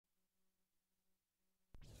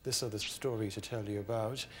This is the story to tell you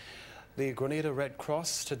about. The Grenada Red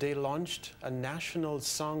Cross today launched a national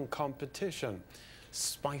song competition.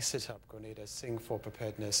 Spice It Up, Grenada Sing for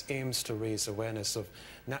Preparedness aims to raise awareness of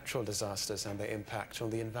natural disasters and their impact on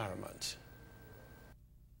the environment.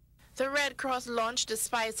 The Red Cross launched the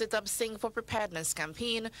Spice It Up Sing for Preparedness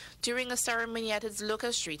campaign during a ceremony at its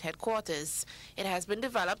Locust Street headquarters. It has been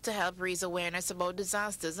developed to help raise awareness about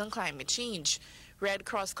disasters and climate change. Red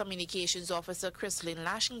Cross Communications Officer Chrislyn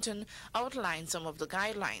Lashington outlined some of the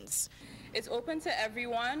guidelines. It's open to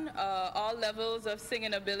everyone, all levels of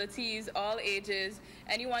singing abilities, all ages.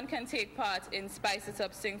 Anyone can take part in Spice It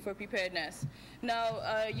Up Sing for Preparedness.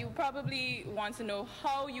 Now, you probably want to know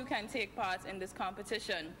how you can take part in this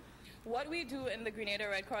competition. What we do in the Grenada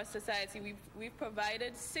Red Cross Society, we've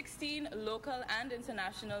provided 16 local and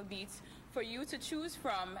international beats for you to choose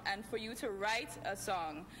from and for you to write a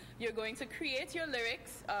song. You're going to create your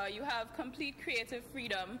lyrics. You have complete creative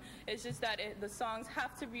freedom. It's just that the songs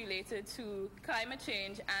have to be related to climate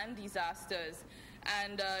change and disasters.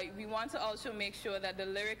 And we want to also make sure that the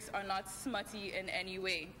lyrics are not smutty in any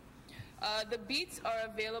way. The beats are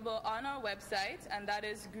available on our website, and that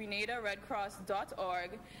is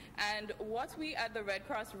grenadaredcross.org. And what we at the Red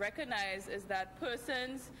Cross recognize is that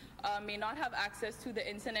persons may not have access to the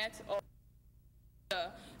internet or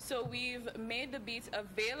so we've made the beats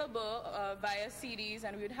available via CDs,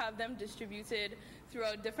 and we would have them distributed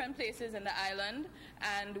throughout different places in the island.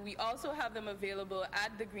 And we also have them available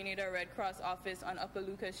at the Grenada Red Cross office on Upper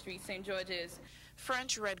Lucas Street, St. George's.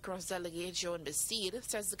 French Red Cross delegate Joan Bastide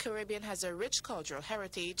says the Caribbean has a rich cultural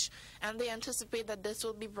heritage, and they anticipate that this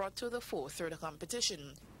will be brought to the fore through the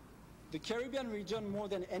competition. The Caribbean region, more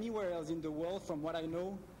than anywhere else in the world, from what I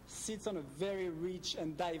know, sits on a very rich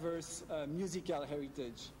and diverse musical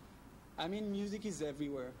heritage. I mean, music is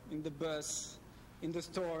everywhere, in the bus, in the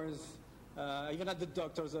stores, even at the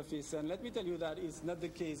doctor's office. And let me tell you that is not the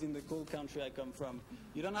case in the cold country I come from.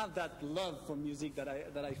 You don't have that love for music that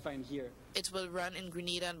I find here. It will run in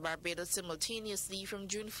Grenada and Barbados simultaneously from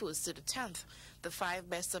June 1st to the 10th. The 5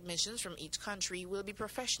 best submissions from each country will be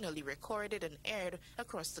professionally recorded and aired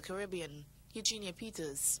across the Caribbean. Eugenia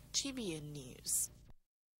Peters, GBN News.